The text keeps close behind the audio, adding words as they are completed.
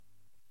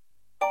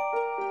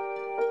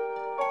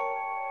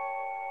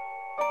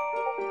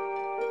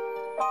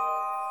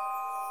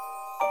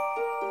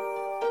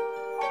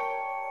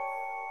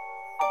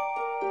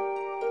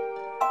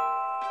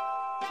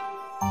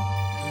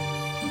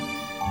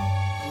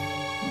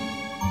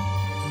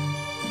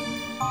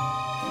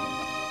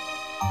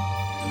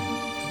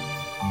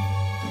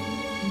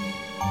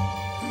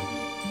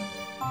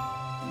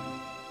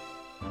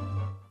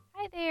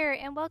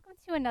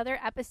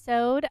another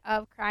episode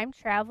of Crime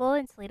Travel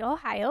in Toledo,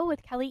 Ohio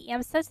with Kelly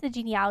Amstutz, the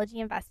genealogy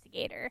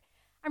investigator.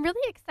 I'm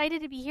really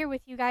excited to be here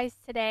with you guys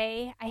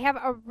today. I have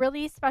a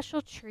really special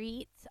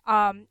treat.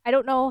 I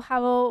don't know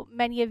how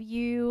many of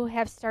you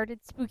have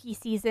started spooky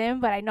season,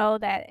 but I know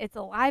that it's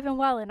alive and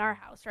well in our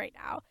house right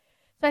now.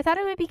 So I thought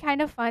it would be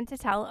kind of fun to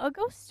tell a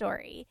ghost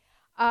story.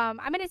 I'm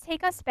going to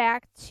take us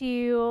back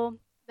to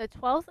the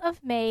 12th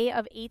of May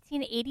of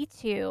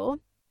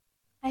 1882.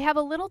 I have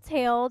a little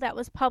tale that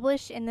was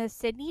published in the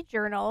Sydney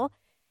Journal,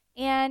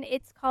 and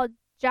it's called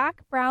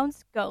Jock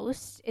Brown's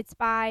Ghost. It's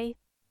by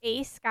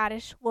a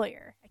Scottish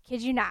lawyer. I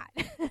kid you not.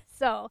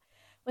 So,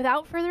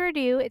 without further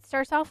ado, it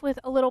starts off with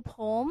a little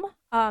poem,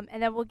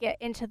 and then we'll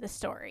get into the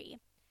story.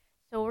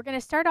 So, we're going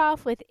to start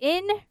off with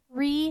In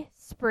Re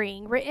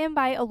Spring, written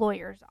by a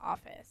lawyer's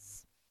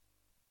office.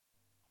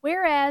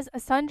 Whereas a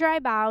sun-dry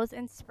boughs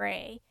and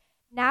spray,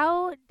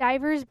 now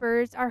divers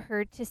birds are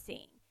heard to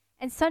sing.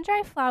 And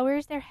sundry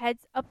flowers their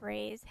heads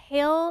upraise,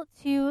 hail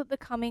to the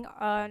coming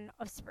on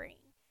of spring.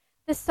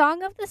 The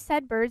song of the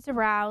said birds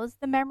arouse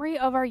the memory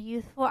of our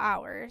youthful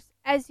hours,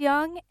 as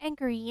young and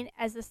green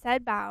as the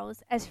said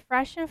boughs, as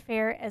fresh and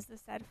fair as the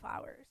said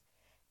flowers.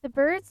 The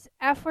birds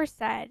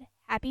aforesaid,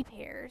 happy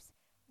pairs,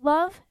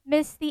 love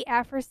midst the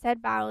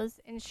aforesaid boughs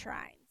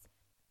enshrines,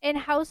 in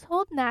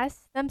household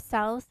nests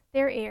themselves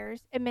their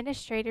heirs,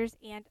 administrators,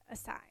 and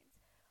assigns.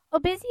 O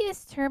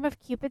busiest term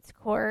of Cupid's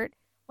court,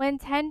 when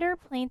tender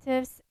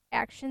plaintiffs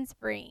actions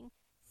bring,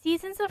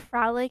 seasons of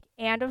frolic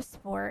and of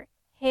sport,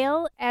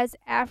 hail as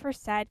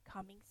aforesaid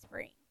coming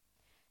spring.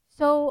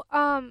 So,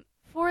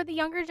 for the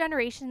younger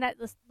generation that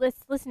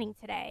listening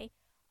today,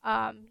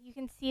 you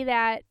can see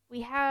that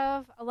we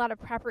have a lot of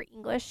proper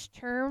English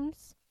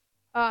terms,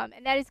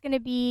 and that is going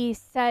to be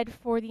said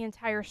for the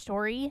entire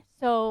story.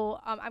 So,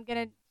 I'm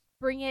going to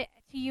bring it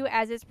to you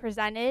as it's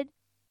presented.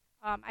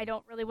 I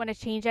don't really want to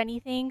change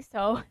anything,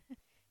 so...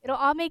 It'll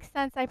all make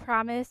sense, I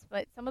promise,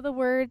 but some of the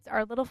words are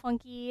a little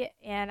funky,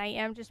 and I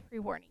am just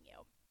pre-warning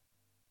you.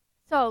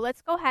 So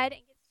let's go ahead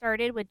and get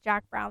started with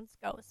Jock Brown's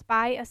Ghost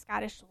by a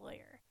Scottish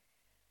lawyer.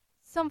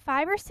 Some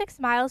 5 or 6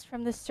 miles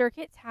from the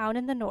circuit town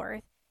in the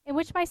north, in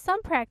which my son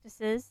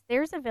practices,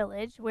 there's a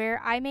village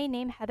where I may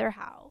name Heather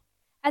How.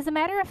 As a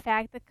matter of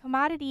fact, the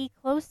commodity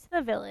close to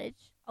the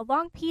village, a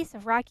long piece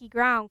of rocky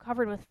ground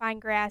covered with fine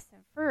grass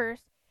and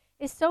furze,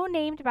 is so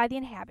named by the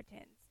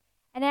inhabitants.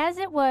 And as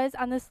it was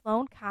on this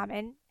lone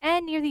common,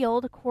 and near the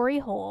old quarry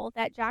hole,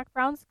 that Jock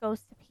Brown's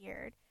ghost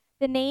appeared,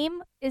 the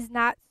name is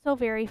not so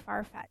very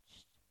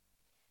far-fetched.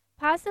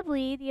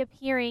 Possibly the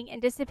appearing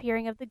and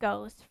disappearing of the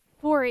ghost,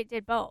 for it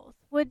did both,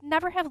 would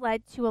never have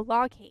led to a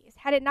law case,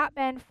 had it not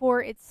been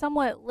for its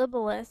somewhat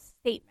libellous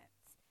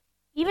statements.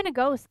 Even a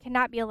ghost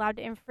cannot be allowed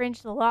to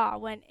infringe the law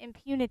when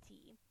impunity.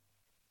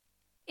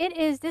 It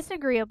is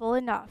disagreeable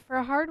enough for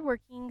a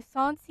hard-working,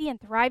 sonsy, and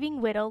thriving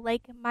widow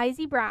like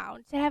Maisie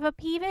Brown to have a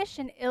peevish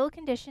and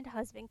ill-conditioned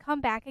husband come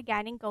back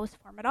again in ghost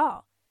form at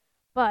all.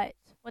 But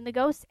when the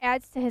ghost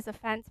adds to his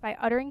offense by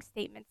uttering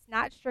statements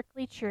not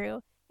strictly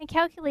true and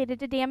calculated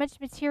to damage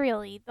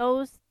materially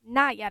those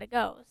not yet a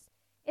ghost,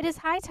 it is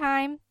high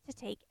time to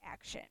take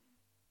action.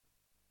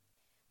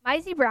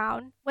 Maisie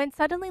Brown, when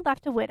suddenly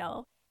left a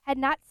widow, had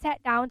not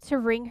sat down to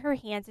wring her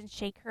hands and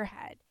shake her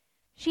head.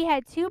 She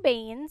had 2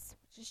 bairns,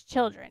 which is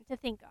children, to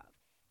think of,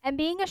 and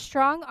being a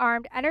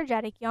strong-armed,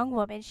 energetic young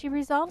woman, she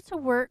resolved to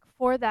work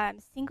for them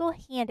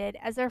single-handed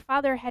as their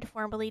father had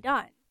formerly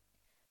done.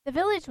 The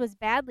village was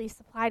badly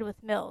supplied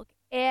with milk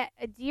at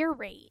a dear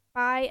rate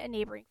by a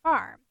neighboring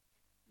farm.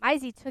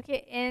 Maisie took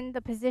it in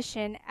the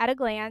position at a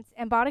glance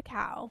and bought a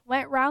cow,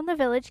 went round the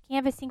village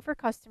canvassing for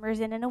customers,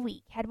 and in a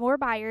week had more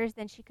buyers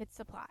than she could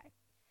supply.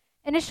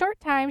 In a short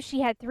time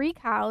she had 3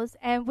 cows,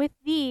 and with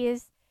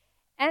these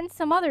and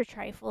some other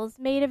trifles,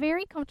 made a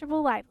very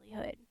comfortable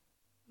livelihood.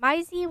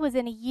 Maisie was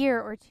in a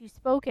year or 2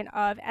 spoken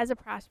of as a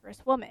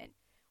prosperous woman,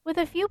 with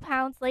a few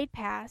pounds laid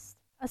past,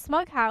 a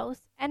smug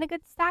house, and a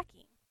good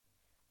stocking.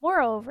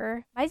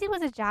 Moreover, Maisie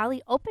was a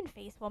jolly,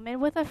 open-faced woman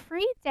with a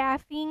free,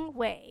 daffing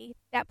way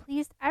that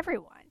pleased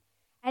everyone,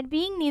 and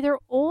being neither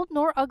old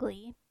nor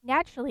ugly,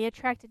 naturally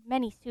attracted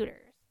many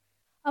suitors.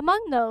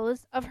 Among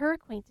those of her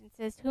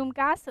acquaintances whom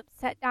gossip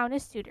set down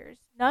as suitors,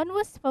 none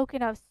was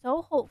spoken of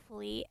so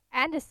hopefully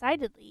and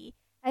decidedly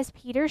as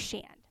Peter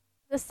Shand,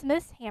 the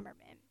smith's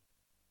hammerman.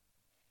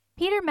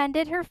 Peter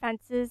mended her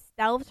fences,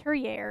 delved her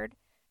yard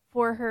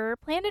for her,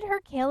 planted her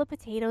kale of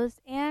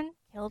potatoes, and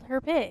killed her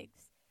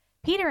pigs.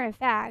 Peter, in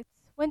fact,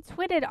 when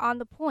twitted on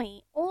the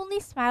point, only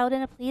smiled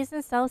in a pleased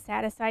and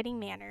self-satisfying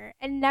manner,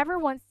 and never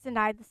once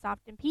denied the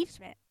soft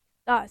impeachment,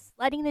 thus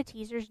letting the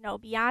teasers know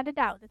beyond a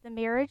doubt that the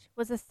marriage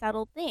was a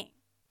settled thing.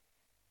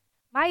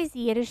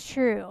 Maisie, it is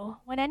true,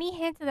 when any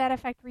hint to that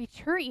effect reached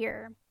her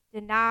ear,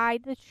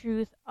 denied the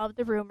truth of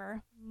the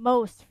rumor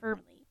most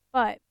firmly.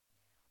 But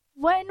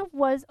when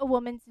was a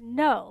woman's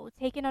no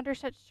taken under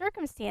such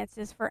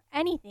circumstances for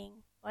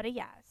anything but a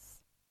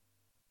yes?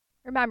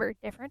 Remember,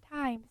 different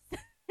times.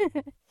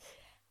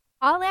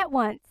 All at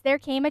once there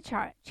came a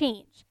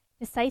change,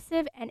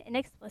 decisive and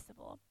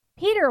inexplicable.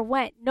 Peter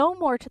went no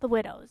more to the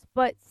widow's,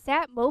 but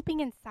sat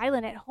moping and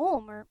silent at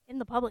home or in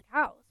the public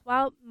house,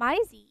 while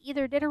Mysie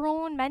either did her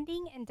own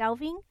mending and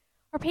delving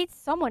or paid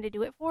someone to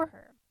do it for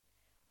her.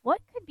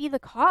 What could be the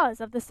cause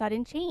of the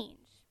sudden change?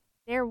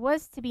 There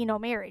was to be no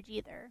marriage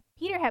either.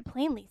 Peter had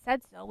plainly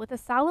said so, with a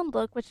solemn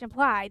look which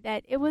implied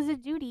that it was a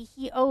duty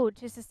he owed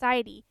to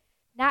society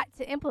not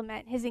to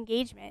implement his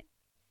engagement.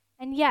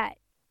 And yet,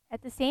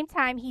 at the same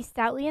time, he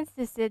stoutly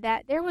insisted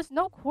that there was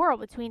no quarrel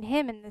between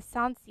him and the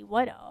Sancy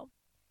widow.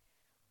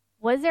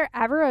 Was there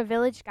ever a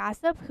village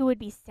gossip who would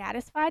be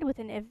satisfied with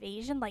an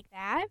evasion like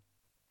that?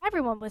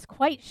 Everyone was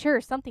quite sure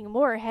something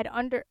more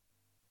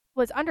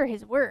was under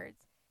his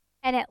words,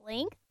 and at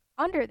length,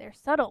 under their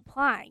subtle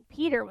plying,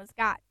 Peter was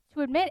got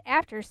to admit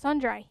after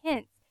sundry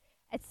hints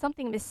at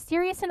something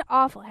mysterious and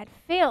awful had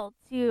failed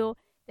to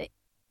the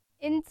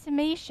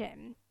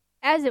intimation,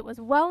 as it was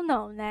well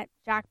known that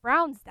Jock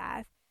Brown's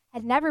death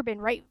had never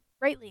been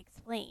rightly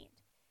explained.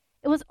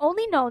 It was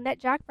only known that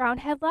Jock Brown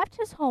had left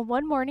his home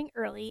one morning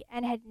early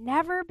and had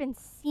never been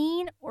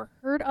seen or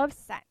heard of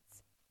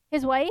since.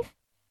 His wife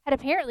had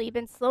apparently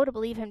been slow to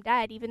believe him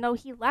dead, even though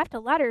he left a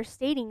letter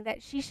stating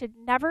that she should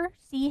never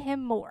see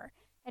him more,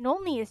 and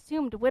only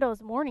assumed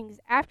widow's mournings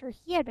after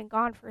he had been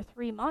gone for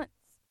 3 months.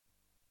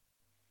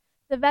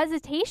 The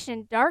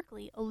visitation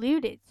darkly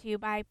alluded to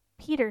by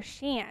Peter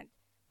Shand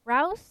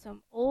roused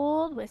some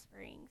old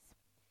whisperings.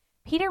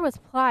 Peter was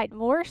plied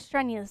more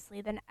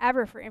strenuously than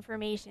ever for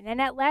information,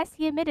 and at last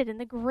he admitted in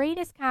the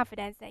greatest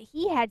confidence that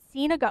he had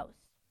seen a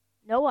ghost,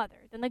 no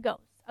other than the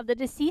ghost of the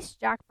deceased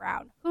Jock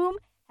Brown, whom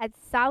had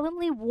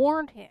solemnly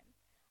warned him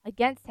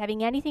against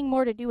having anything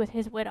more to do with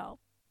his widow.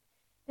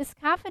 This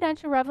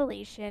confidential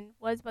revelation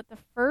was but the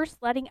first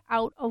letting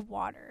out of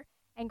water,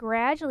 and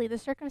gradually the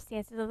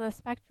circumstances of the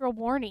spectral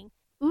warning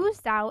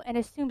oozed out and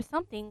assumed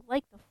something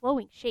like the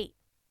flowing shape.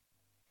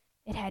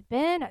 It had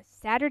been a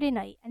Saturday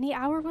night, and the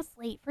hour was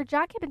late, for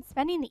Jock had been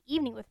spending the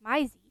evening with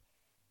Mysie,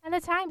 and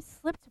the time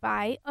slipped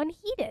by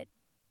unheeded.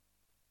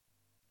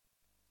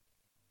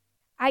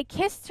 "I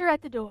kissed her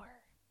at the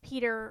door,"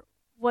 Peter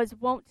was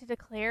wont to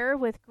declare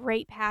with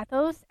great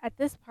pathos at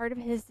this part of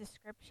his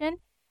description,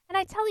 "and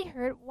I tell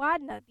her it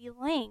wadna be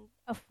lang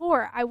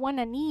afore I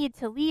wadna need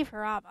to leave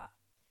her Abba.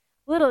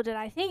 Little did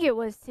I think it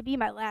was to be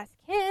my last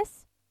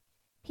kiss."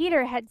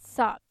 Peter had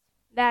supped.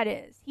 That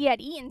is, he had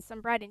eaten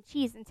some bread and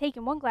cheese and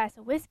taken 1 glass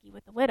of whiskey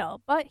with the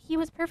widow, but he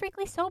was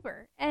perfectly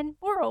sober, and,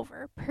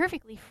 moreover,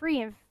 perfectly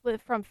free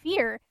from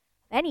fear of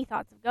any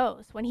thoughts of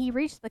ghosts, when he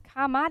reached the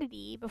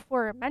commodity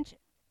before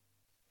mentioned.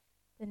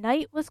 The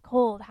night was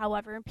cold,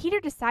 however, and Peter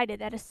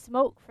decided that a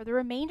smoke for the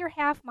remainder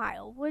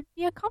half-mile would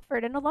be a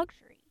comfort and a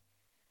luxury.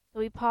 So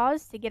he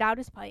paused to get out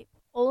his pipe,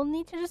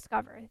 only to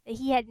discover that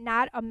he had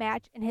not a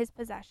match in his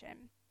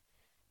possession.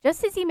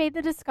 Just as he made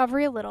the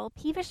discovery, a little,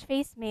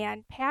 peevish-faced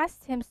man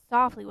passed him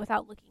softly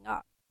without looking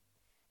up.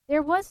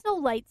 There was no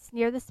lights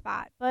near the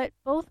spot, but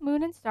both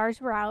moon and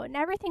stars were out, and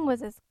everything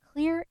was as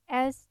clear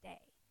as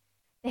day.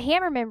 The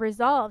hammerman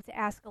resolved to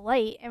ask a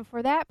light, and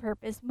for that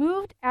purpose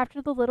moved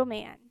after the little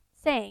man,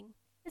 saying,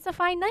 "It's a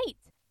fine night.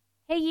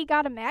 Hey ye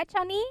got a match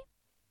on ye?"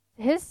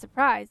 To his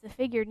surprise, the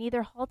figure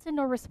neither halted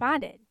nor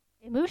responded.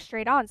 It moved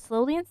straight on,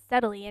 slowly and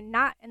steadily, and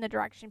not in the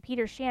direction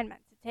Peter Shand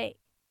meant to take.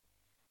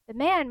 "The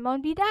man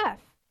mun be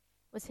deaf,"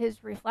 was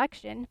his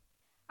reflection.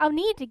 "I'll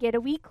need to get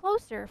a wee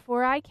closer,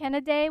 for I ken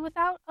a day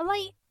without a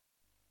light."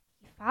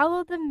 He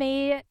followed and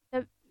made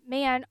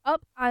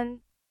up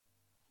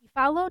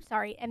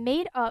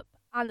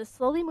on the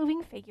slowly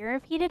moving figure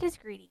and repeated his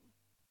greeting.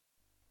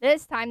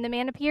 This time the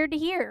man appeared to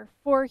hear,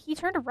 for he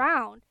turned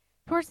around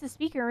towards the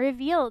speaker and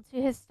revealed to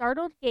his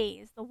startled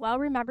gaze the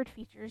well-remembered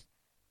features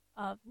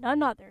of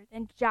none other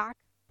than Jock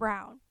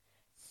Brown.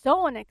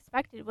 So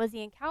unexpected was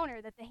the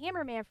encounter that the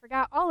hammerman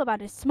forgot all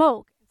about his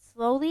smoke and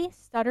slowly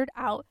stuttered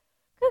out,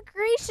 "Good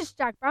gracious,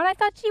 Jock Brown, I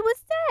thought she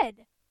was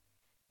dead."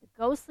 The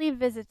ghostly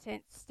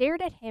visitant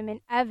stared at him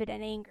in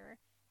evident anger,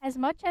 as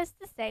much as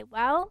to say,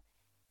 "Well,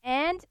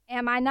 and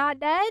am I not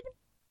dead?"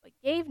 but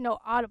gave no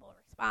audible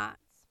response.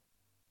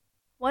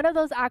 One of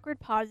those awkward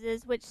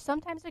pauses which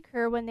sometimes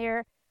occur when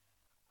there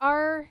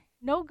are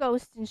no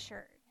ghosts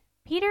insured.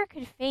 Peter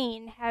would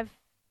fain have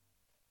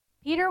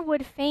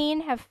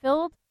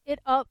filled it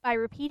up by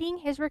repeating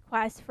his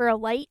request for a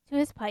light to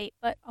his pipe,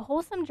 but a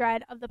wholesome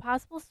dread of the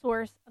possible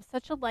source of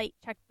such a light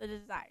checked the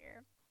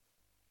desire.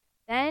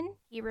 Then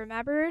he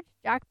remembered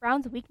Jock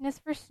Brown's weakness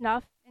for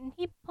snuff, and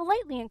he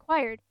politely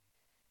inquired,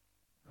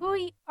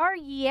 "Who are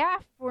ye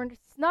for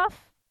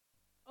snuff,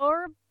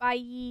 or by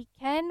ye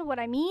ken what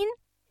I mean,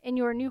 in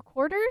your new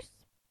quarters?"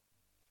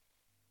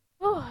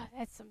 Oh,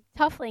 that's some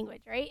tough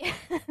language, right?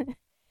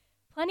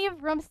 "Plenty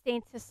of rum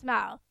stains to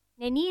smell.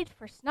 Nae need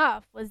for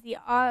snuff," was the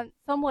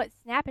somewhat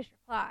snappish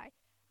reply.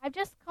 "I've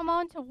just come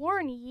on to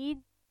warn ye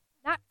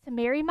not to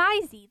marry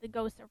Mysie," the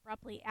ghost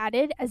abruptly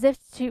added, as if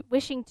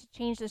wishing to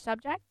change the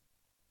subject.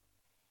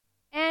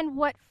 "And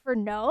what for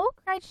no?"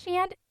 cried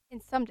Shand in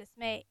some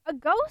dismay. "A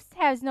ghost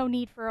has no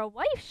need for a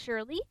wife,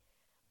 surely.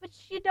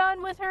 But ye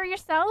done with her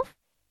yourself.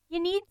 Ye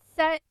need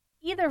set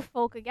either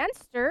folk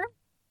against her."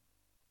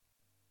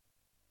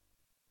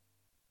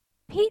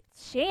 Pete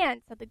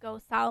shan't, said the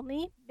ghost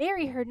solemnly.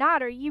 Marry her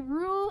not, or ye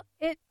rue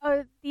it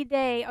the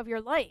day of your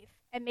life,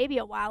 and maybe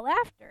a while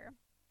after.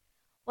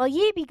 Well,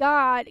 ye be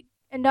God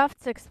enough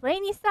to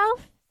explain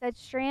yourself, said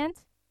Shan,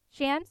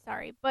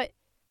 but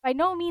by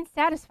no means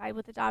satisfied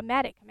with the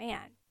dogmatic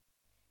command.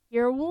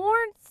 You're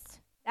warned,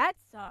 that's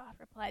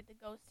replied the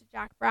ghost to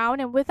Jock Brown,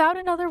 and without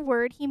another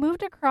word he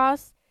moved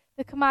across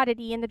the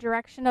commodity in the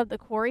direction of the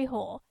quarry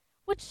hole,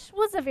 which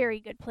was a very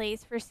good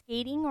place for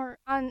skating or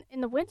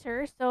in the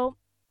winter, so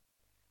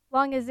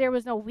long as there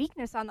was no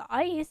weakness on the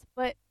ice,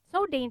 but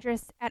so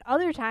dangerous at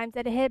other times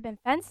that it had been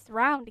fenced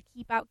around to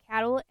keep out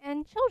cattle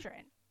and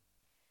children.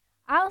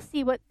 I'll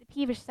see what the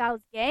peevish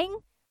sow's gang,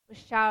 was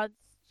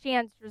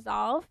Shan's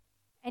resolve,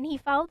 and he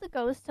followed the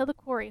ghost till the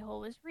quarry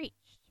hole was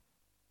reached.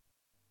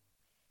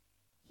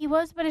 He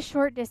was but a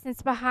short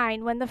distance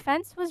behind when the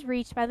fence was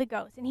reached by the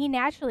ghost, and he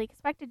naturally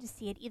expected to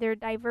see it either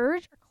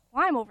diverge or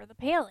climb over the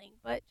paling,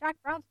 but Jock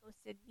Brown's ghost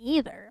did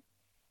neither.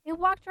 It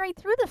walked right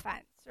through the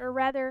fence, or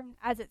rather,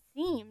 as it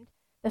seemed,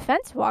 the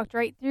fence walked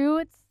right through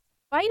its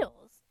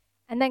vitals,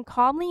 and then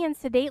calmly and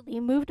sedately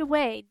moved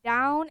away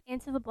down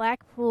into the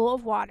black pool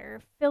of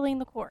water filling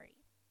the quarry.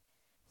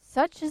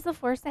 Such is the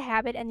force of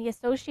habit and the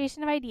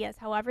association of ideas,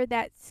 however,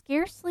 that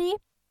scarcely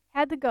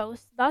had the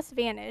ghost thus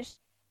vanished,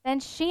 then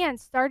Shan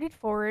started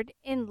forward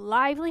in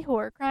lively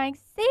horror, crying,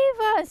 "Save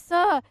us!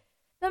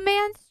 The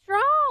man's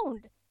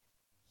drowned!"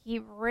 He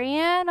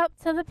ran up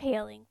to the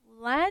paling,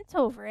 leant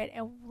over it,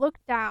 and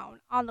looked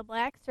down on the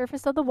black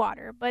surface of the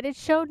water, but it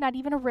showed not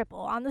even a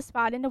ripple on the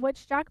spot into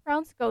which Jock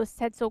Brown's ghost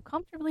had so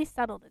comfortably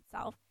settled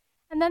itself,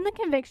 and then the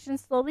conviction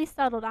slowly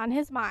settled on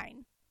his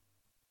mind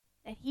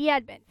that he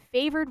had been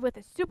favored with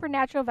a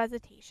supernatural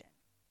visitation.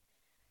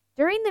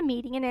 During the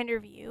meeting and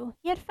interview,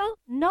 he had felt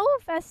no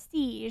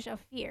vestige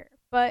of fear,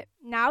 but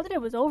now that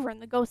it was over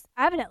and the ghost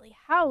evidently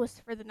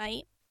housed for the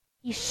night,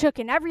 he shook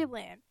in every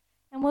limb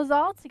and was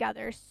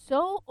altogether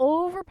so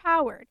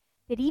overpowered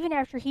that even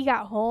after he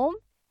got home,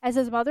 as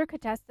his mother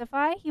could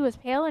testify, he was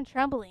pale and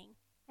trembling,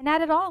 and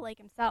not at all like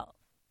himself.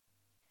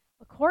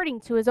 According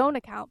to his own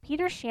account,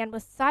 Peter Shan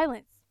was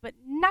silenced, but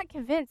not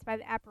convinced by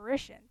the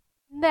apparition.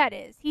 That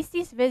is, he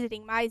ceased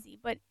visiting Maisie,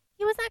 but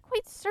he was not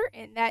quite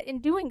certain that in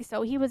doing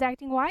so he was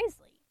acting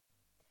wisely.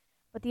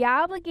 But the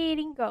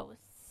obligating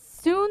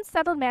ghost soon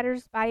settled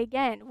matters by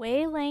again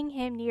waylaying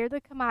him near the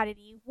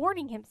commodity,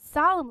 warning him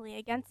solemnly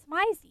against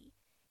Maisie,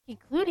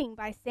 concluding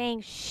by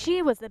saying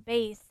she was a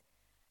base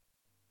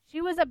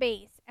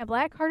and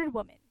black-hearted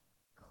woman,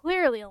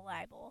 clearly a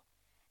libel,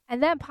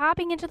 and then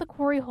popping into the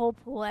quarry hole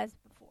pool as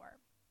before.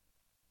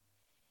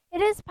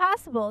 It is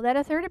possible that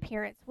a third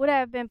appearance would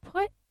have been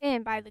put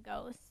in by the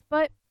ghost,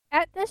 but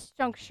at this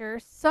juncture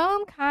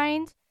some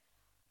kind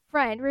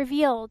friend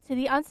revealed to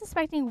the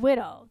unsuspecting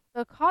widow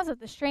the cause of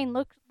the strange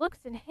looks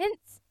and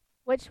hints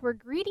which were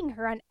greeting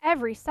her on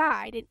every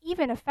side and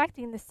even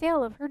affecting the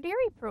sale of her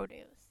dairy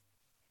produce.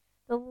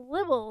 The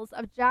libels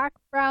of Jock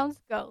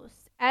Brown's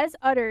ghost, as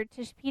uttered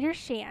to Peter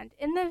Shand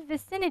in the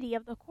vicinity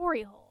of the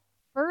quarry hole,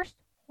 first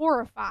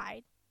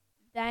horrified,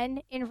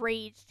 then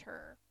enraged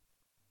her.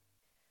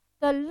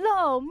 "The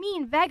low,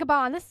 mean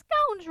vagabond, the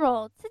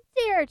scoundrel, to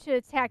dare to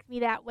attack me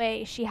that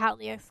way," she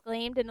hotly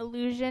exclaimed, in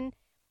allusion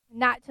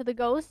not to the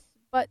ghost,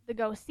 but the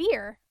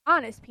ghostie,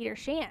 honest Peter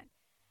Shand.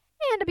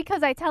 "And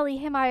because I tell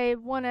him I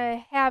want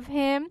to have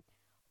him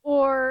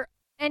or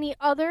any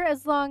other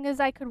as long as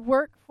I could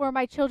work for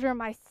my children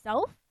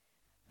myself.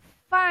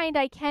 Find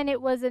I ken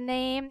it was a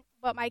name,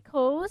 but my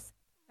cows,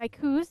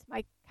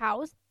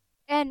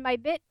 and my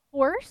bit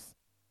horse,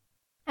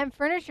 and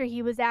furniture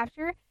he was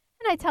after,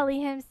 and I tell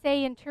him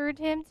say and turned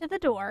him to the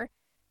door,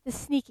 the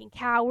sneaking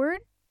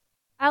coward.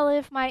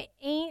 If my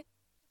ain't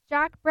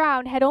Jock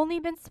Brown had only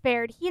been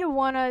spared, he'd have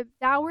won a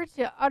dower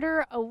to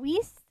utter a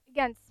wheest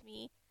against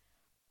me.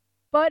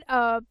 But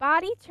a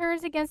body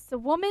turns against a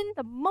woman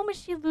the moment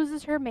she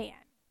loses her man."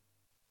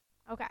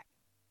 Okay.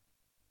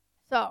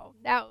 So,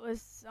 that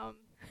was some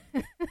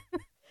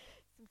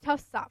tough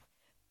stuff.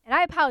 And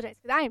I apologize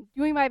because I am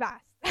doing my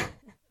best.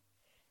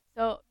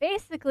 So,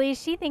 basically,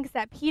 she thinks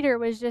that Peter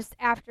was just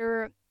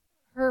after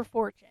her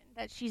fortune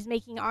that she's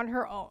making on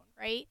her own,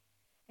 right?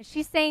 And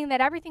she's saying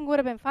that everything would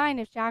have been fine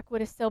if Jack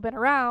would have still been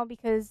around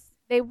because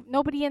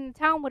nobody in the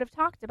town would have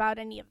talked about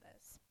any of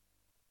this.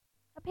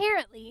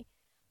 Apparently,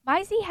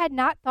 Maisie had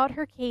not thought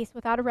her case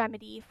without a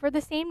remedy, for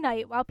the same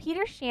night, while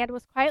Peter Shand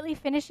was quietly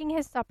finishing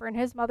his supper in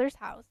his mother's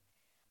house,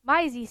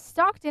 Maisie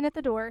stalked in at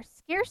the door,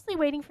 scarcely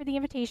waiting for the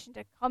invitation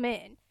to come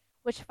in,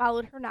 which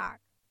followed her knock.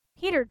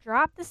 Peter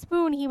dropped the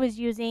spoon he was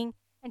using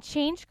and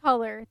changed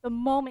color the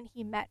moment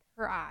he met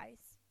her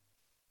eyes.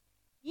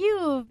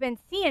 "You've been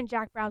seeing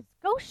Jock Brown's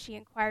ghost?" she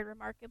inquired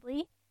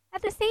remarkably,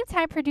 at the same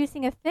time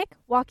producing a thick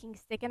walking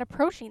stick and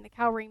approaching the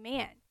cowering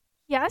man.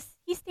 "Yes,"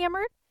 he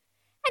stammered.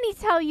 "And he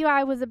tell you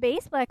I was a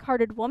base,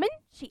 black-hearted woman?"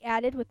 she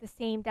added with the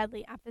same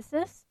deadly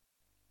emphasis.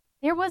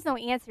 There was no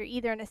answer,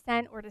 either in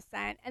assent or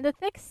dissent, and the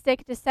thick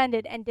stick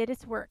descended and did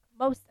its work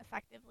most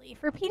effectively,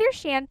 for Peter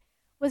Shand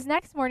was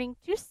next morning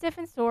too stiff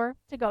and sore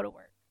to go to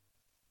work.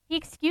 He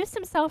excused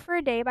himself for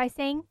a day by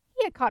saying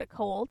he had caught a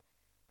cold,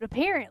 But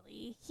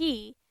apparently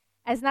he,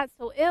 as not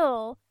so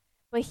ill,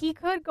 but he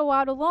could go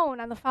out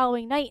alone on the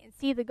following night and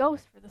see the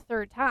ghost for the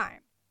third time.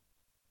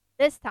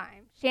 This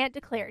time, Shant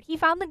declared, he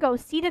found the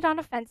ghost seated on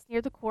a fence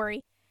near the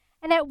quarry,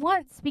 and at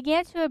once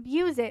began to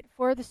abuse it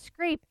for the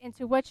scrape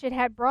into which it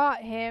had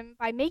brought him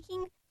by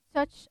making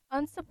such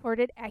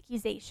unsupported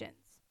accusations.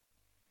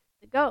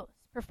 The ghost,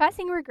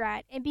 professing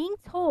regret and being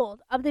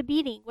told of the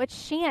beating which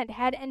Shand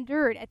had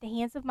endured at the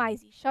hands of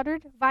Maisie,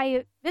 shuddered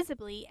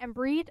visibly and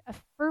breathed a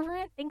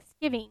fervent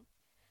thanksgiving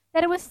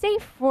that it was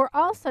safe for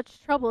all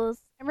such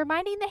troubles, and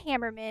reminding the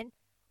hammerman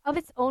of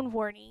its own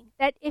warning,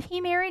 that if he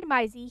married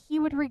Maisie, he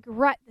would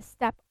regret the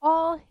step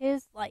all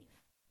his life.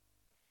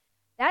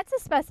 That's a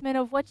specimen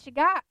of what you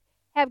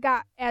have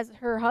got as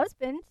her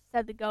husband,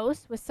 said the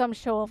ghost with some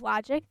show of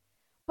logic,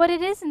 but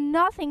it is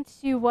nothing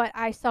to what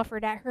I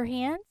suffered at her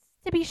hands.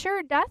 To be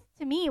sure, death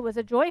to me was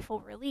a joyful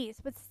release,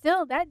 but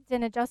still that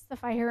didn't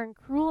justify her in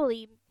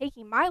cruelly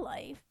taking my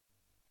life.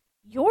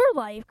 Your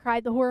life,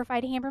 cried the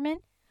horrified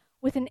hammerman,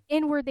 with an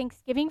inward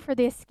thanksgiving for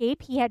the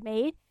escape he had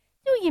made.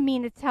 Do you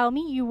mean to tell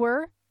me you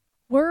were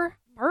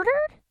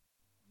murdered?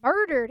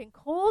 Murdered in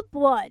cold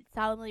blood,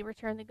 solemnly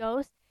returned the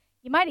ghost.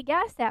 You might have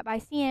guessed that by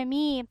seeing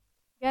me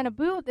going a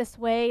boot this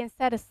way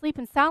instead of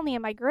sleeping soundly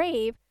in my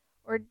grave,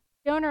 or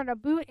down a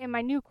boot in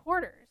my new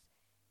quarters.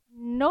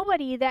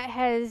 Nobody that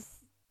has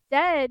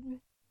dead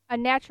a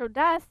natural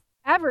death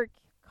ever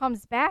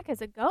comes back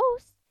as a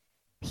ghost.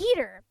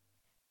 Peter,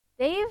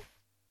 they've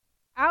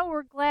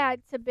our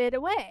glad to bid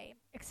away,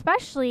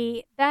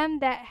 especially them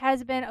that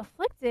has been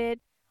afflicted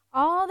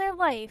all their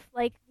life,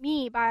 like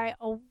me, by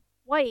a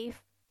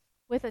wife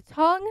with a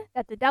tongue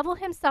that the devil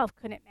himself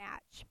couldn't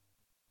match.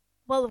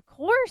 Well, of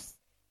course,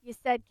 you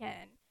said,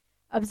 Ken,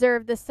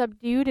 observed the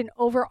subdued and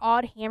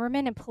overawed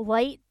hammerman in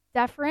polite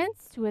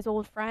deference to his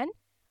old friend.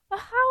 But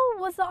how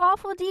was the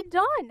awful deed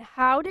done?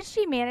 How did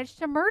she manage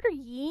to murder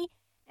ye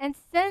and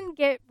then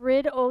get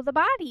rid o' the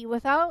body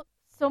without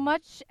so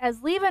much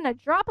as leaving a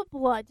drop of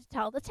blood to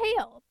tell the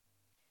tale?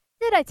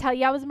 Did I tell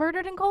you I was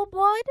murdered in cold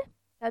blood?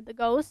 Said the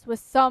ghost with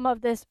some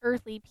of this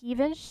earthly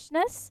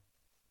peevishness.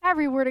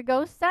 Every word a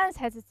ghost says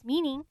has its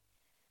meaning.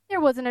 There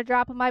wasn't a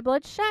drop of my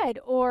blood shed,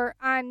 or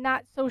I'm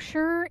not so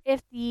sure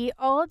if the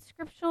old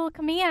scriptural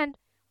command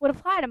would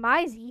apply to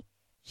Maisie.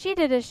 She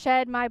didn't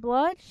shed my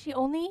blood, she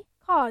only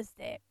caused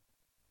it.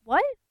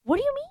 What? What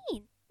do you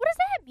mean? What does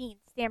that mean?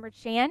 Stammered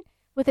Shan,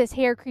 with his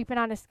hair creeping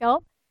on his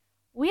scalp.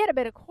 We had a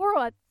bit of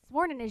quarrel this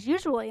morning as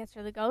usual,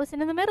 answered the ghost,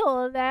 and in the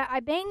middle of that I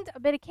banged a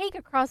bit of cake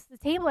across the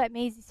table at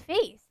Maisie's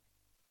face.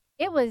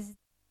 It was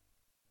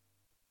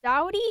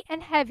dowdy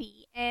and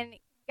heavy, and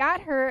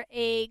got her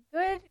a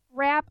good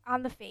rap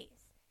on the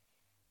face.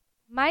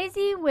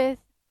 Maisie with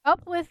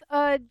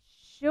a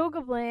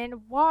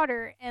jogoblin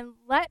water and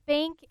let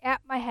bank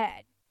at my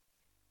head.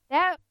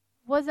 That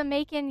wasn't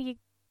making you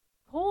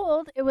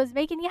cold, it was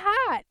making you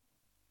hot,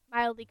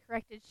 mildly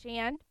corrected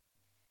Shand.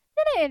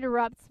 Then it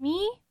interrupts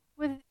me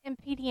with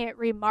impudent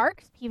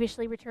remarks,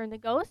 peevishly returned the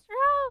ghost, or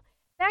I'll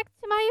back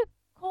to my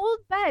cold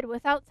bed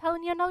without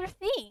telling you another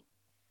thing.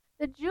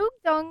 The Joog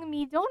dung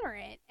me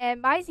donorant,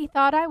 and Maisie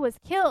thought I was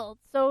killed,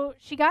 so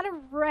she got a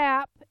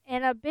wrap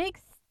and a big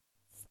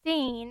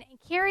stain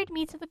and carried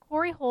me to the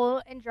quarry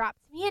hole and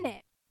dropped me in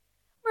it.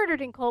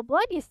 Murdered in cold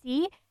blood, you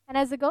see, and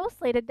as the ghost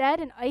laid a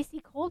dead and icy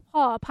cold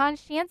paw upon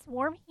Shant's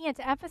warm hand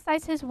to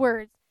emphasize his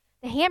words,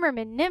 the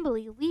hammerman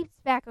nimbly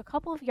leaped back a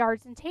couple of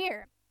yards in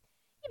terror.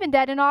 You've been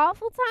dead an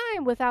awful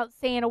time without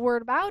saying a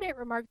word about it,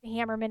 remarked the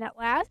hammerman at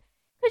last.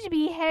 Could you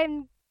be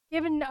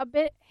given a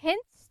bit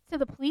hints to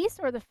the police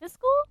or the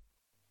fiscal?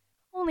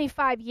 Only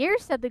 5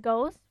 years, said the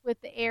ghost,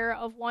 with the air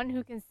of one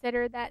who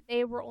considered that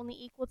they were only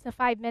equal to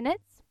 5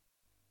 minutes.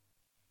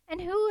 And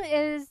who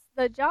is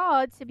the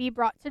jawed to be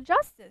brought to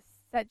justice?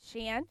 Said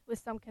Shant, with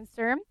some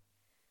concern.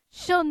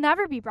 She'll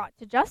never be brought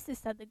to justice,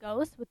 said the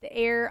ghost, with the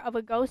air of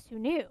a ghost who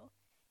knew.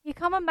 You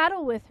come a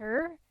meddle with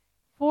her,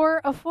 for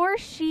afore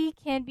she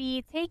can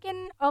be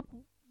taken up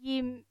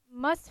ye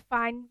must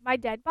find my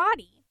dead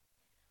body.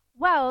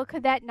 Well,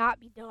 could that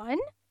not be done?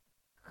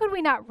 Could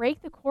we not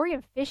rake the quarry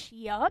and fish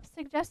ye up?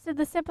 Suggested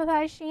the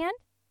sympathized Shand.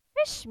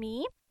 Fish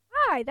me?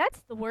 Aye,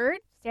 that's the word,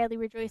 sadly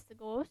rejoiced the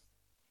ghost.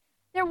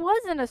 There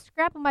wasn't a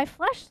scrap of my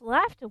flesh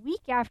left a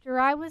week after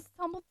I was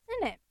tumbled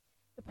in it.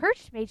 The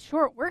perch made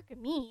short work of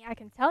me, I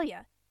can tell you.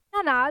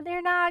 Na,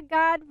 they're not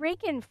God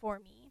raking for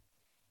me.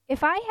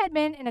 If I had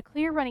been in a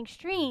clear running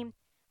stream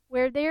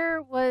where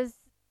there was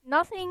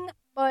nothing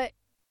but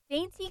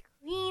dainty,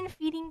 clean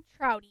feeding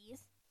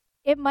trouties,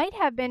 it might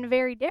have been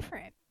very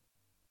different.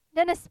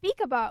 Then to speak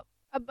about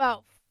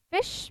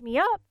fish me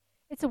up,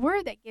 it's a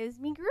word that gives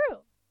me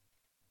grue.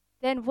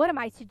 Then what am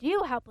I to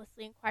do?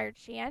 Helplessly inquired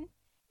Shan.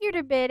 You're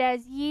to bid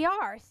as ye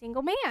are,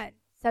 single man,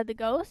 said the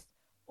ghost,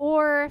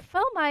 or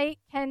Phil might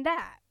ken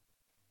that.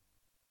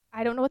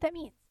 I don't know what that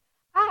means.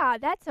 Ah,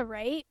 that's a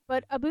right,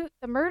 but about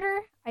the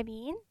murder, I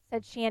mean,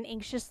 said Shan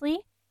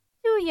anxiously.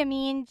 Do you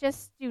mean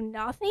just do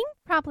nothing?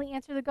 Promptly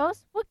answered the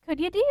ghost. What could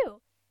you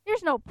do?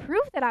 There's no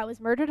proof that I was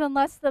murdered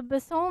unless the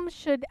besom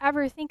should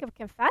ever think of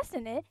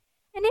confessing it,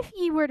 and if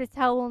ye were to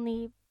tell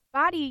only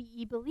body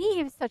ye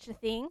believe such a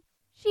thing,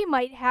 she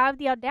might have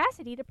the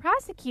audacity to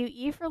prosecute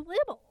ye for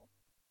libel.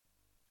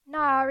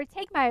 Nar,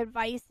 take my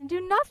advice and do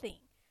nothing.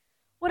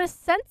 What a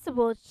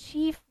sensible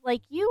chief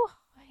like you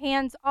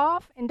hands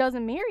off and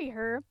doesn't marry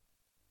her.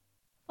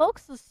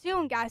 Folks will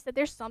soon guess that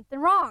there's something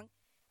wrong,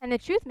 and the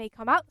truth may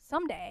come out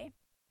some day.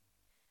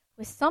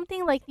 With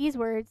something like these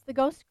words, the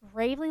ghost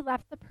gravely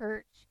left the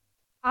perch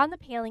on the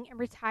paling and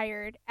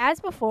retired, as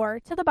before,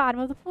 to the bottom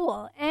of the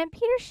pool, and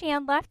Peter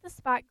Shan left the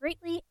spot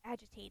greatly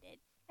agitated.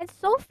 And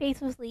so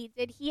faithfully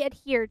did he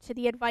adhere to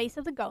the advice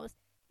of the ghost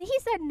that he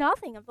said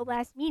nothing of the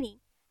last meeting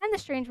and the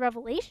strange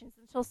revelations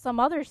until some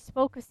others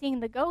spoke of seeing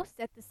the ghost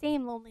at the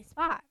same lonely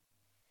spot.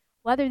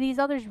 Whether these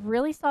others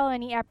really saw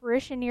any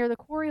apparition near the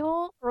quarry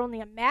hole or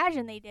only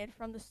imagined they did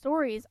from the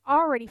stories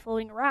already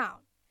floating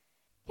around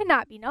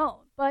cannot be known,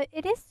 but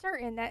it is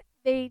certain that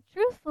they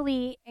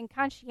truthfully and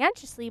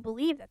conscientiously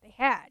believed that they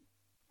had,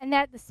 and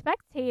that the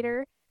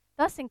spectator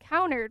thus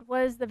encountered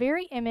was the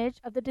very image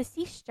of the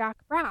deceased Jock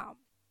Brown.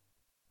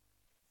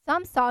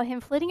 Some saw him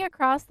flitting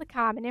across the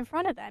common in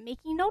front of them,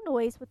 making no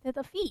noise with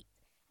the feet,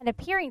 and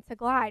appearing to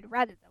glide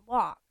rather than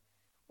walk,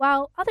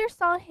 while others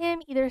saw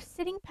him either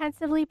sitting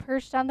pensively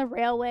perched on the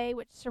railway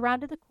which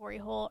surrounded the quarry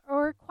hole,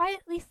 or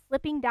quietly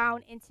slipping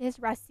down into his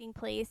resting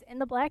place in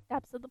the black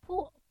depths of the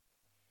pool.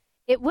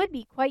 It would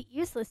be quite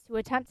useless to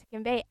attempt to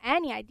convey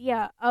any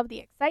idea of the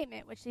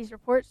excitement which these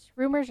reports,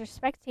 rumors, or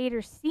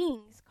spectator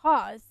seeings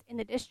caused in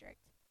the district.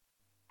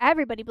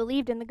 Everybody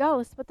believed in the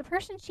ghost, but the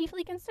person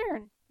chiefly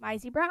concerned,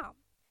 Maisie Brown.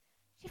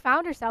 She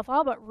found herself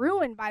all but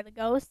ruined by the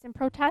ghost, and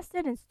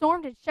protested and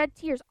stormed and shed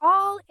tears,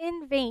 all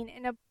in vain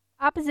in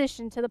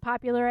opposition to the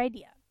popular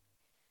idea.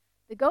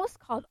 The ghost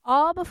called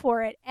all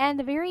before it, and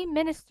the very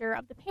minister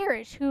of the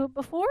parish, who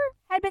before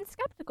had been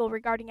skeptical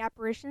regarding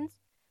apparitions,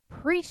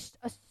 preached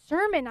a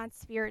sermon on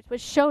spirits which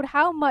showed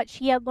how much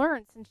he had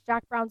learned since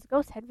Jock Brown's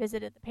ghost had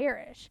visited the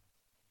parish.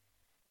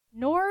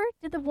 Nor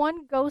did the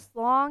one ghost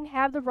long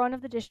have the run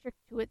of the district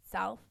to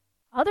itself.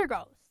 Other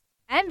ghosts,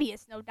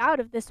 envious no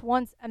doubt of this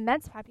one's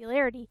immense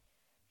popularity,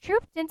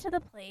 trooped into the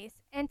place,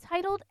 and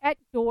titled at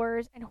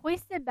doors, and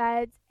hoisted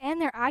beds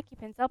and their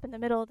occupants up in the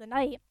middle of the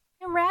night,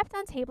 and rapped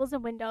on tables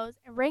and windows,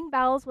 and rang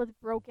bells with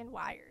broken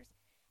wires,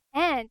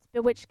 and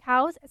bewitched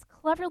cows as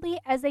cleverly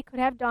as they could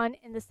have done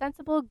in the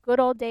sensible good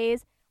old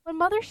days when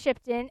Mother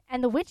Shipton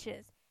and the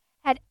witches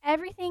had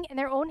everything in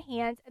their own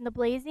hands, and the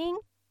blazing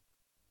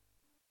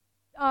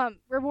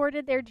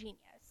rewarded their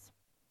genius.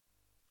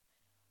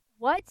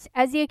 What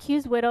is the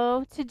accused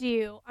widow to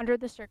do under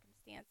the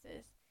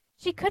circumstances?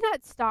 She could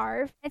not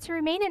starve, and to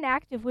remain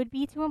inactive would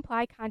be to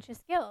imply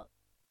conscious guilt.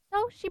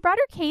 So she brought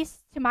her case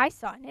to my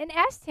son and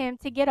asked him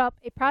to get up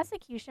a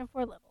prosecution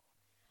for libel.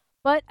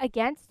 But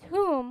against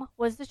whom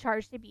was the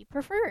charge to be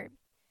preferred?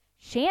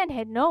 Shan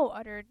had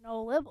uttered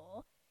no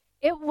libel.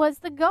 It was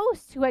the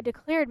ghost who had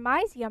declared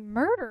Maisie a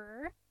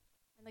murderer,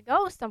 and the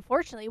ghost,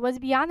 unfortunately, was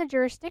beyond the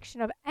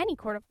jurisdiction of any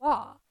court of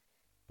law.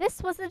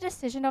 This was the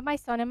decision of my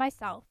son and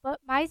myself,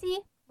 but Maisie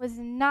was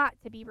not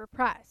to be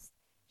repressed.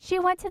 She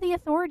went to the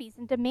authorities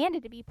and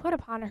demanded to be put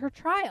upon her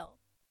trial.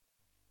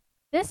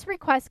 This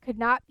request could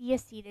not be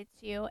acceded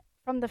to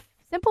from the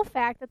simple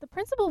fact that the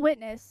principal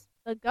witness,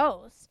 the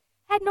ghost,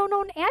 had no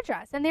known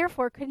address and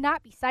therefore could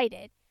not be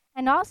cited,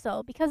 and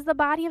also because the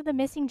body of the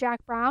missing Jock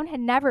Brown had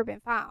never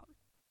been found.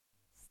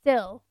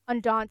 Still,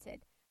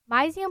 undaunted,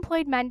 Maisie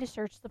employed men to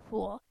search the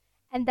pool,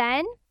 and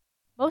then,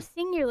 most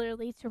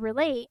singularly to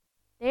relate,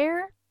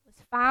 there was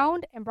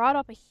found and brought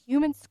up a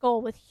human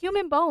skull with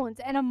human bones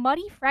and a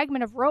muddy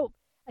fragment of rope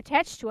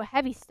attached to a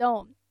heavy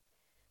stone.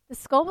 The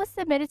skull was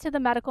submitted to the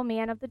medical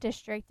man of the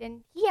district,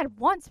 and he at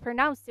once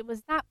pronounced it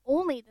was not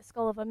only the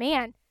skull of a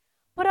man,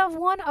 but of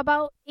one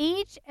about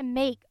age and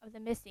make of the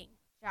missing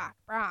Jock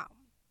Brown.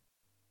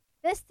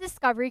 This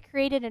discovery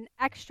created an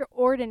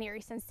extraordinary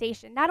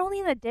sensation, not only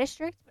in the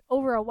district, but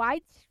over a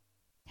wide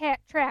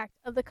tract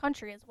of the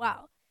country as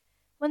well.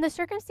 When the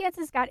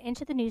circumstances got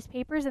into the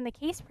newspapers and the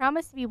case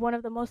promised to be one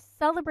of the most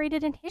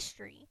celebrated in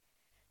history,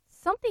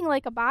 something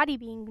like a body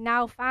being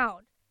now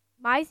found,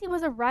 Maisie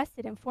was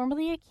arrested and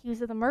formally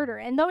accused of the murder,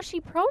 and though she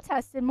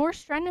protested more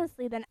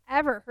strenuously than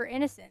ever her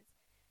innocence,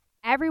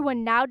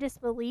 everyone now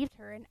disbelieved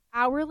her and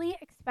hourly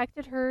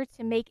expected her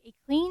to make a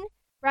clean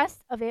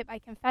breast of it by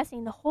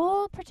confessing the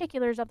whole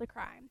particulars of the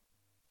crime.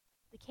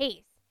 The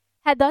case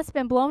had thus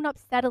been blown up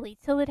steadily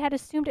till it had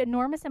assumed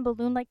enormous and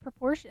balloon-like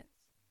proportions.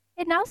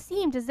 It now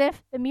seemed as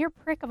if the mere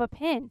prick of a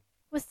pin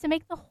was to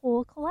make the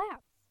whole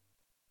collapse.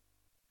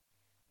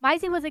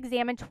 Maisie was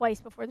examined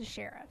twice before the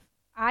sheriff.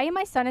 I and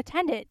my son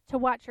attended to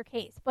watch her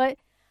case, but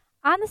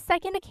on the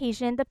second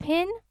occasion, the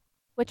pin,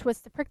 which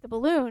was to prick the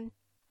balloon,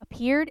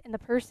 appeared in the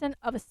person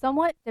of a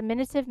somewhat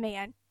diminutive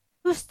man,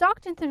 who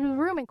stalked into the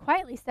room and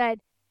quietly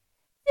said,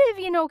 "Div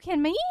you no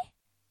ken me?"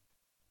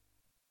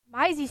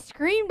 Maisie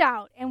screamed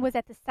out and was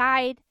at the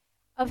side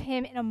of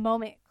him in a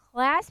moment,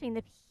 clasping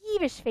the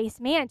peevish-faced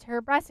man to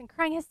her breast and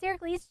crying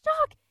hysterically, "It's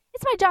Jock!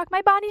 It's my Jock,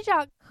 my bonny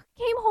Jock!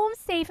 Came home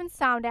safe and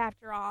sound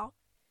after all."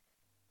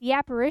 The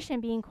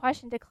apparition being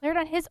questioned declared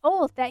on his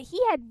oath that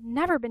he had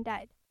never been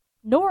dead,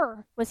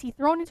 Nor was he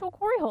thrown into a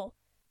quarry hole,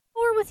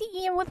 nor was he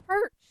eaten with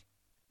perch,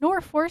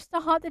 nor forced to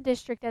haunt the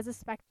district as a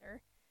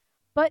specter,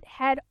 but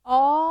had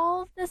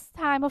all this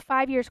time of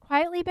 5 years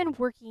quietly been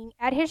working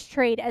at his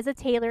trade as a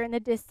tailor in the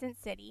distant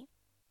city.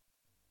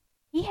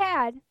 He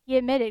had, he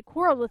admitted,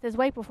 quarreled with his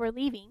wife before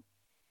leaving,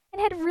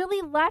 and had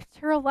really left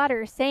her a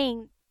letter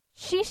saying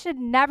she should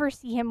never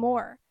see him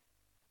more.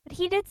 But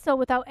he did so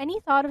without any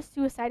thought of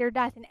suicide or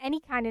death in any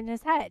kind in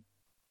his head.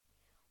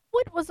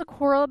 "What was the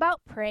quarrel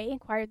about, pray?"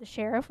 inquired the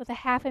sheriff, with a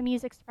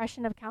half-amused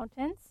expression of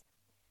countenance.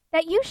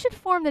 "That you should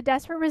form the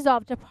desperate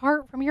resolve to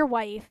part from your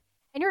wife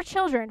and your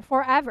children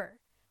forever.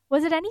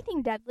 Was it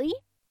anything deadly?"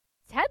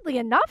 "Deadly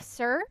enough,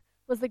 sir,"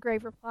 was the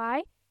grave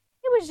reply.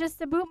 "It was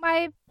just about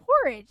my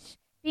porridge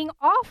being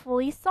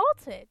awfully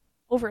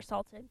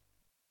over-salted.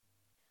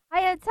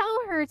 I had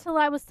tell her till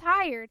I was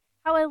tired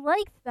how I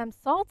liked them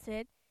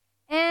salted,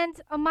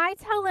 and my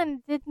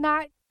telling did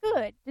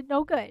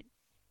no good.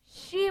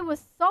 She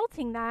was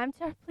salting them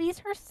to please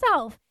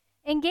herself,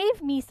 and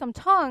gave me some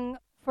tongue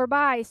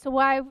forby, so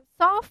I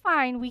saw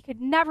fine we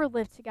could never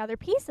live together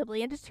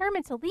peaceably, and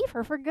determined to leave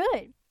her for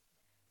good.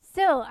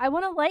 Still, I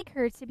wouldn't like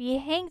her to be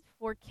hanged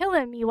for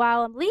killing me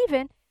while I'm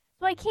leaving,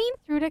 so I came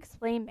through to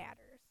explain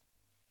matters."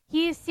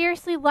 He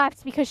seriously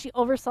left because she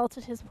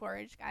oversalted his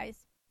porridge,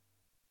 guys.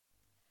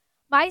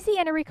 Maisie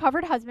and her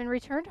recovered husband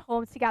returned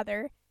home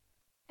together,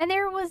 and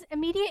there was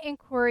immediate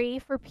inquiry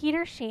for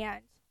Peter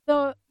Shand,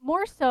 the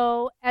more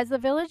so as the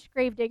village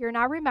gravedigger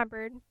now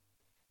remembered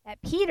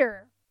that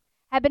Peter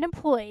had been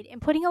employed in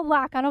putting a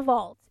lock on a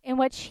vault in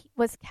which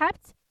was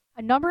kept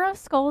a number of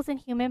skulls and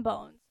human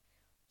bones,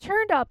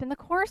 turned up in the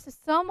course of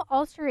some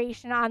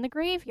alteration on the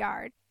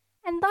graveyard,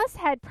 and thus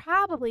had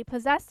probably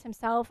possessed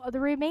himself of the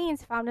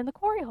remains found in the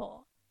quarry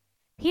hole.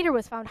 Peter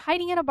was found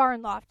hiding in a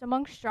barn loft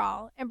among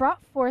straw, and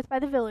brought forth by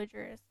the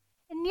villagers,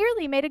 and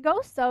nearly made a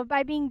ghost of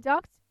by being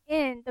ducked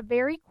in the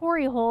very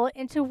quarry hole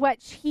into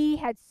which he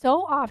had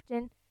so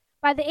often,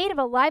 by the aid of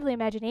a lively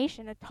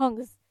imagination,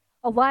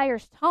 a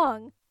liar's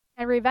tongue,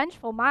 and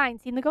revengeful mind,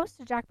 seen the ghost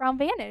of Jack Brown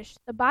vanish,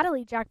 the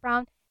bodily Jack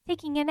Brown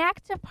taking an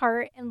active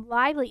part and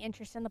lively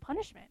interest in the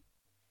punishment.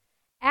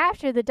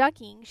 After the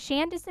ducking,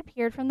 Shand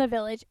disappeared from the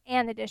village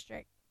and the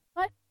district,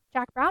 but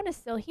Jack Brown is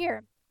still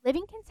here,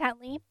 living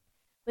contently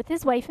with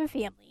his wife and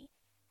family,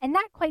 and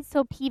not quite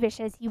so peevish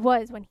as he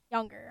was when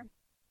younger.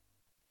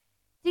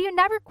 "Do you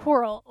never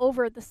quarrel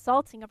over the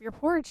salting of your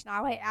porridge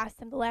now?" I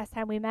asked him the last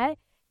time we met.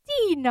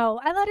 "'Deed, no,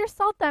 I let her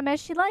salt them as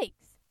she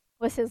likes,"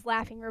 was his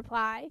laughing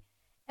reply.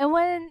 "And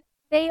when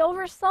they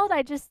oversalt,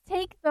 I just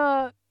take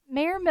the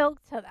mare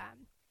milk to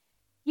them.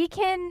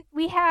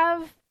 We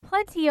have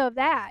plenty of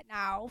that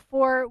now,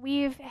 for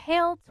we've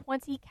haled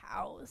 20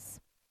 cows."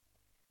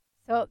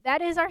 So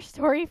that is our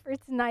story for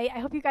tonight. I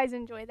hope you guys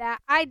enjoyed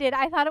that. I did.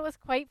 I thought it was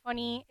quite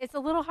funny. It's a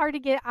little hard to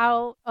get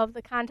out of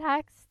the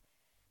context.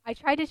 I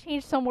tried to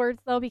change some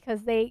words, though,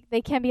 because they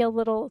can be a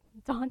little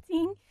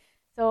daunting.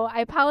 So I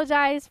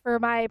apologize for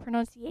my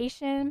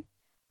pronunciation.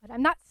 But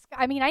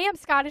I am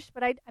Scottish,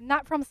 but I'm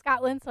not from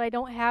Scotland, so I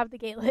don't have the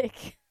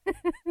Gaelic.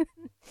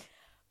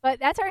 But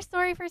that's our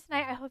story for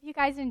tonight. I hope you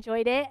guys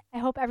enjoyed it. I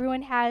hope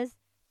everyone has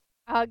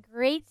a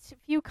great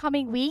few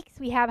coming weeks.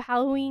 We have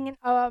Halloween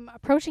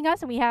approaching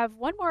us, and we have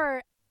one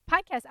more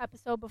podcast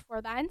episode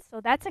before then,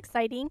 so that's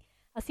exciting.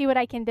 I'll see what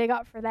I can dig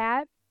up for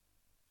that.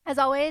 As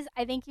always,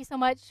 I thank you so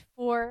much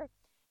for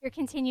your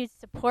continued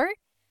support.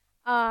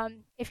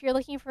 If you're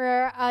looking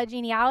for a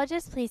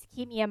genealogist, please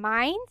keep me in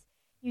mind.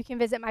 You can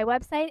visit my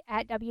website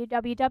at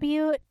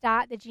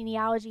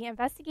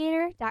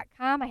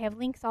www.thegenealogyinvestigator.com. I have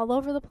links all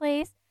over the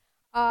place.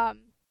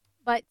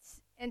 But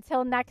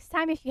until next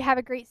time, if you have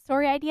a great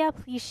story idea,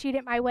 please shoot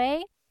it my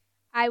way.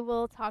 I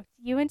will talk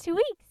to you in 2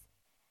 weeks.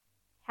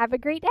 Have a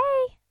great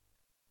day.